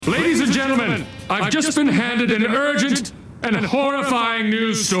Ladies and gentlemen, I've just been handed an urgent and horrifying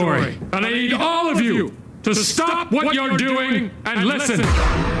news story, and I need all of you to stop what you're doing and listen.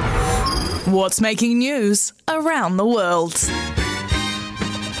 What's making news around the world?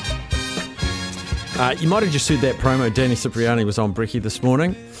 You might have just heard that promo. Danny Cipriani was on Brekkie this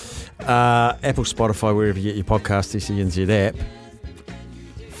morning. Apple, Spotify, wherever you get your podcast, SENZ app.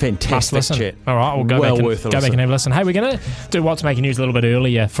 Fantastic chat. All right, we'll go back and have a listen. Hey, we're going to do What's Making News a little bit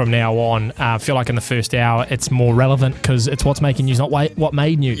earlier from now on. I feel like in the first hour it's more relevant because it's What's Making News, not what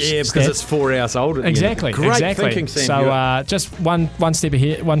made news. Yeah, because it's 4 hours older. Exactly. Great exactly. thinking, Sam. So just one step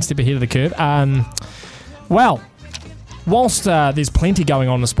ahead of the curve. Whilst there's plenty going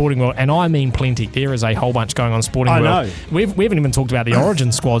on in the sporting world, and I mean plenty, there is a whole bunch going on in the sporting world. I know. We haven't even talked about the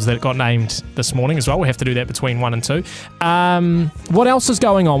Origin squads that got named this morning as well. We have to do that between 1 and 2. What else is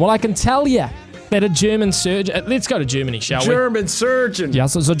going on? Well, I can tell you that a German surgeon... let's go to Germany, shall we? German surgeon.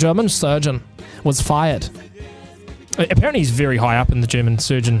 Yes, a German surgeon was fired. Apparently he's very high up in the German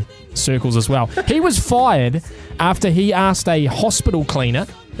surgeon circles as well. He was fired after he asked a hospital cleaner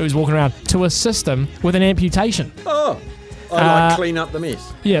who was walking around to assist him with an amputation. Oh, I clean up the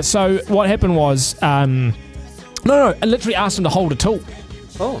mess. Yeah, so what happened was... I literally asked him to hold a tool.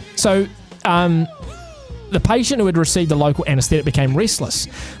 Oh. So the patient who had received the local anaesthetic became restless.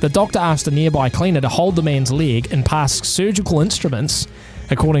 The doctor asked a nearby cleaner to hold the man's leg and pass surgical instruments,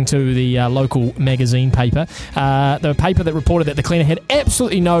 according to the local magazine paper. The paper that reported that the cleaner had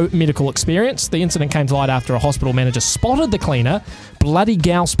absolutely no medical experience. The incident came to light after a hospital manager spotted the cleaner, bloody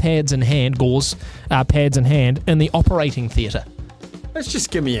gauze pads in hand, in the operating theatre. Let's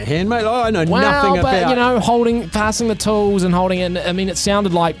just give me a hand, mate. I know nothing about... but, passing the tools and holding it, I mean, it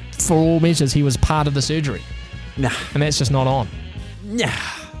sounded like, for all measures, he was part of the surgery. Nah. And that's just not on. Nah.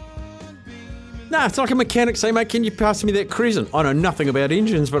 Nah, it's like a mechanic saying, mate, can you pass me that Crescent? I know nothing about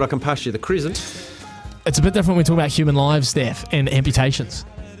engines, but I can pass you the Crescent. It's a bit different when we talk about human lives, Steph, and amputations.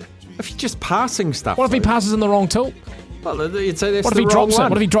 If you're just passing stuff... What if he passes in the wrong tool? Well, you'd say that's what if the he wrong drops one. it?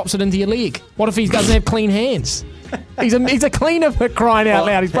 What if he drops it into your leg? What if he doesn't have clean hands? He's a cleaner for crying out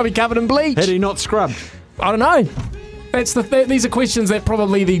loud. He's probably covered in bleach. Had he not scrubbed? I don't know. These are questions that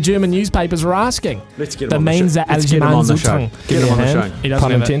probably the German newspapers are asking. Let's get him on the show. Let's get him on the show. Get him on the show. He doesn't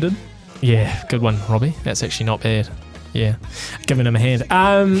Pun intended. Yeah, good one, Robbie. That's actually not bad. Yeah, giving him a hand.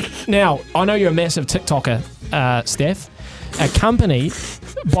 Now, I know you're a massive TikToker, Steph. A company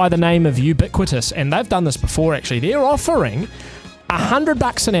by the name of Ubiquitous, and they've done this before actually. They're offering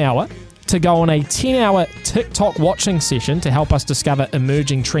 $100 an hour to go on a 10-hour TikTok watching session to help us discover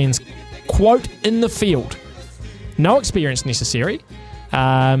emerging trends, quote, in the field. No experience necessary,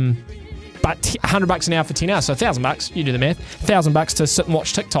 but $100 an hour for 10 hours, so $1,000, you do the math, $1,000 to sit and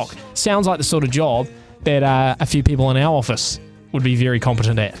watch TikTok. Sounds like the sort of job that a few people in our office would be very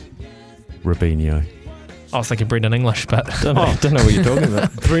competent at. Rubinho. I was thinking Brendan English, but... Don't know what you're talking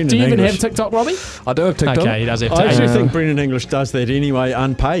about. Do you even have TikTok, Robbie? I do have TikTok. Okay, he does have I TikTok. actually think Brendan English does that anyway,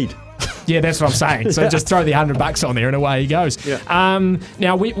 unpaid. Yeah, that's what I'm saying. So just throw the $100 on there and away he goes. Yeah.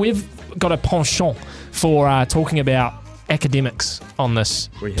 Now, we've got a penchant for talking about academics on this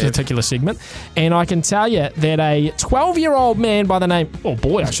particular segment. And I can tell you that a 12-year-old man by the name... Oh,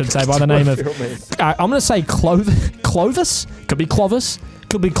 boy, I should say, by the name of... I'm going to say Clovis. Could be Clovis.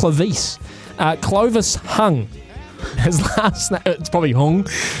 Could be Clovis. Clovis Hung. His last name... It's probably Hung.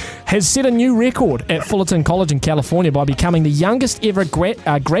 Has set a new record at Fullerton College in California by becoming the youngest ever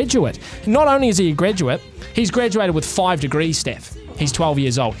graduate. Not only is he a graduate, he's graduated with 5 degrees, Steph. He's 12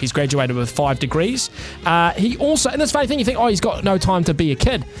 years old. He's graduated with 5 degrees. He also, and this funny thing, you think, he's got no time to be a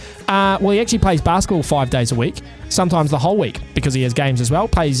kid. Well, he actually plays basketball 5 days a week, sometimes the whole week, because he has games as well.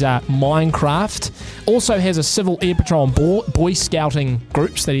 Plays Minecraft. Also has a Civil Air Patrol and Boy Scouting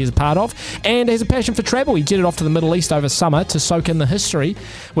groups that he is a part of, and has a passion for travel. He jetted off to the Middle East over summer to soak in the history.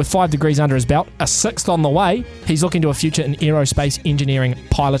 With 5 degrees under his belt, a 6th on the way, he's looking to a future in aerospace, engineering,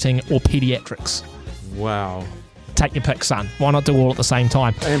 piloting, or pediatrics. Wow. Take your pick, son. Why not do all at the same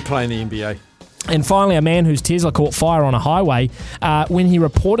time? And playing the NBA. And finally, a man whose Tesla caught fire on a highway when he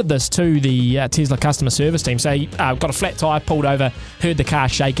reported this to the Tesla customer service team. So he got a flat tyre, pulled over, heard the car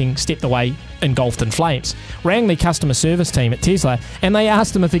shaking, stepped away, engulfed in flames. Rang the customer service team at Tesla, and they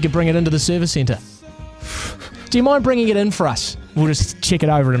asked him if he could bring it into the service centre. Do you mind bringing it in for us? We'll just check it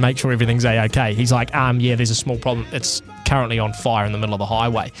over and make sure everything's A-OK. He's like, yeah, there's a small problem. It's currently on fire in the middle of the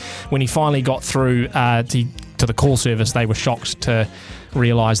highway. When he finally got through to the call service, they were shocked to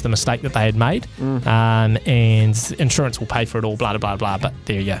realise the mistake that they had made. And insurance will pay for it all, blah, blah, blah, blah. But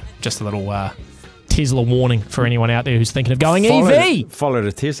there you go. Just a little Tesla warning for anyone out there who's thinking of going EV. Followed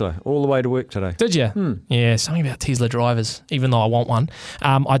a Tesla all the way to work today. Did you? Yeah, something about Tesla drivers, even though I want one.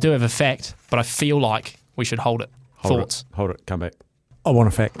 I do have a fact, but I feel like we should hold it. Thoughts? Hold it. Come back. I want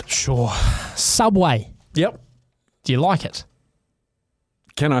a fact. Sure. Subway. Yep. Do you like it?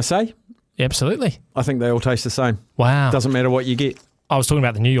 Can I say? Absolutely. I think they all taste the same. Wow. Doesn't matter what you get. I was talking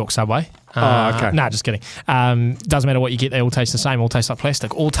about the New York Subway. Okay. No, just kidding. Doesn't matter what you get, they all taste the same. All taste like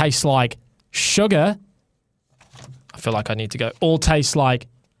plastic. All taste like sugar. I feel like I need to go. All taste like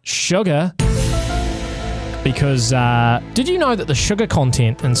sugar. Because did you know that the sugar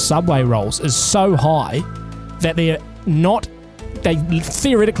content in Subway rolls is so high that they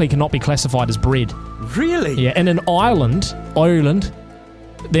theoretically cannot be classified as bread? Really? Yeah, and in Ireland,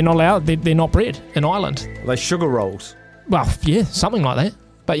 they're not allowed. They're not bread in Ireland. Are they sugar rolls? Well, yeah, something like that.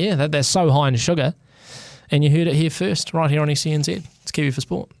 But yeah, they're so high in sugar. And you heard it here first, right here on SENZ. It's Kiwi for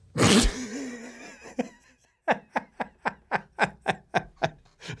Sport.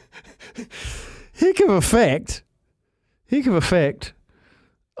 Heck of a fact.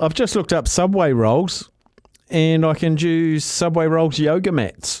 I've just looked up Subway rolls and I can use Subway rolls yoga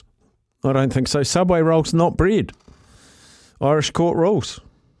mats. I don't think so. Subway rolls, not bread. Irish court rules.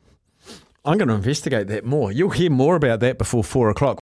 I'm going to investigate that more. You'll hear more about that before 4 o'clock.